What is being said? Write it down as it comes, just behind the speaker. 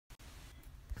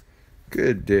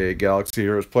Good day, Galaxy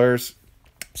Heroes players.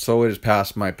 So it is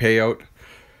past my payout,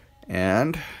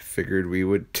 and figured we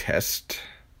would test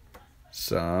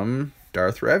some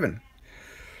Darth Revan.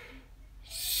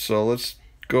 So let's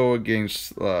go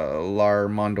against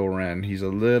Larmondo Ren. He's a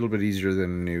little bit easier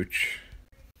than Nooch.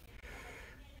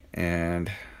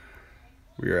 And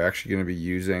we are actually going to be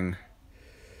using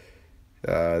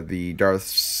the Darth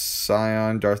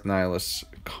Sion, Darth Nihilus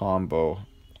combo.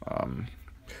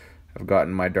 I've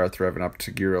gotten my Darth Revan up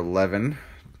to gear 11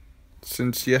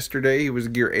 since yesterday. He was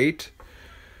gear 8.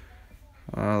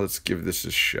 Let's give this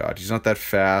a shot. He's not that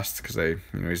fast because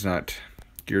he's not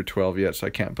gear 12 yet, so I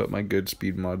can't put my good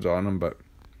speed mods on him. But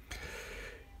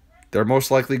they're most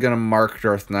likely going to mark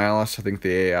Darth Nihilus. I think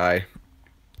the AI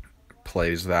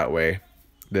plays that way,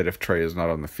 that if Trey is not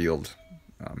on the field,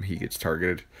 he gets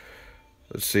targeted.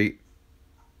 Let's see.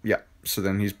 Yeah, so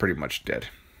then he's pretty much dead.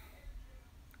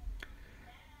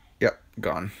 Yep,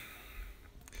 gone.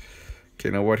 Okay,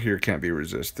 now what here can't be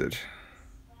resisted?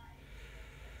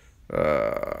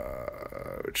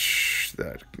 Which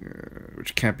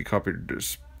can't be copied or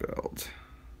dispelled.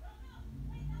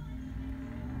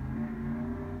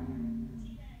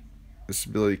 This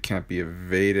ability can't be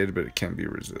evaded, but it can be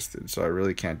resisted. So I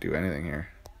really can't do anything here.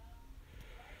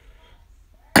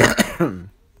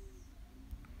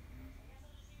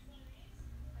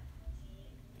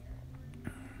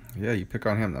 Yeah, you pick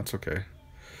on him. That's okay.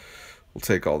 We'll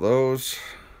take all those.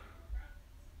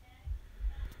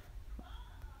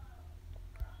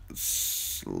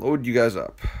 Let's load you guys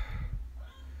up.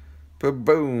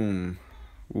 Ba-boom.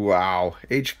 Wow.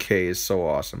 HK is so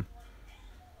awesome.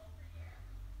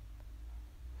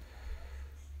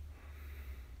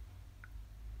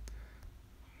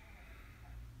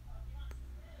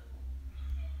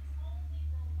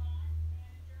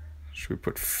 Should we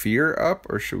put fear up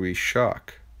or should we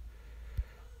shock?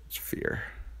 It's fear.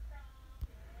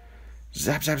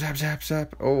 Zap, zap, zap, zap,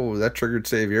 zap. Oh, that triggered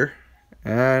Savior.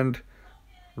 And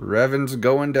Revan's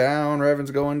going down.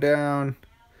 Revan's going down.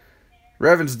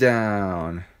 Revan's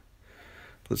down.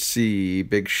 Let's see.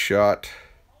 Big shot.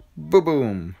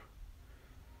 Boom.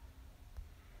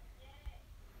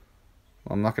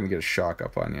 Well, I'm not going to get a shock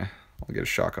up on you. I'll get a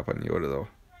shock up on Yoda, though.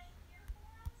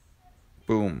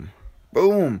 Boom.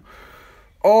 Boom.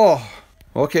 Oh.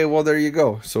 Okay, well, there you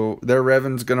go. So their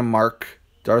Revan's going to mark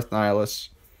Darth Nihilus.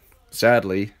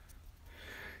 Sadly,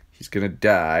 he's going to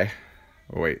die.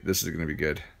 Oh, wait, this is going to be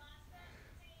good.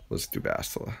 Let's do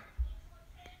Bastila.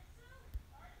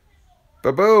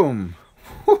 Ba-boom!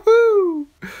 Woohoo!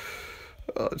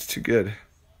 Oh, it's too good.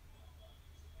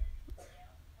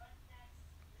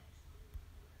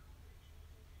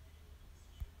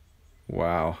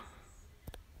 Wow.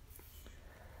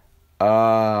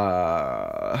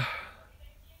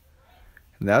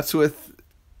 And that's with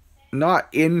not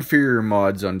inferior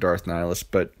mods on Darth Nihilus,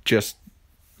 but just,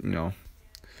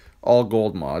 all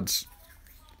gold mods.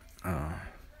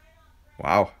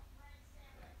 Wow.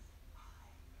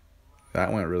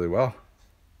 That went really well.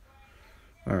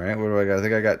 Alright, what do I got? I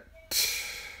think I got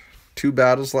 2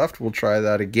 battles left. We'll try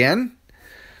that again.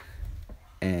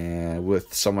 And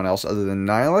with someone else other than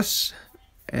Nihilus.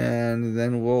 And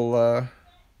then we'll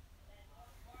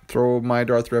throw my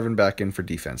Darth Revan back in for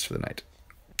defense for the night.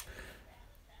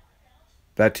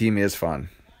 That team is fun.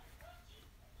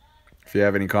 If you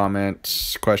have any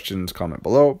comments, questions, comment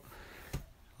below.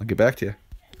 I'll get back to you.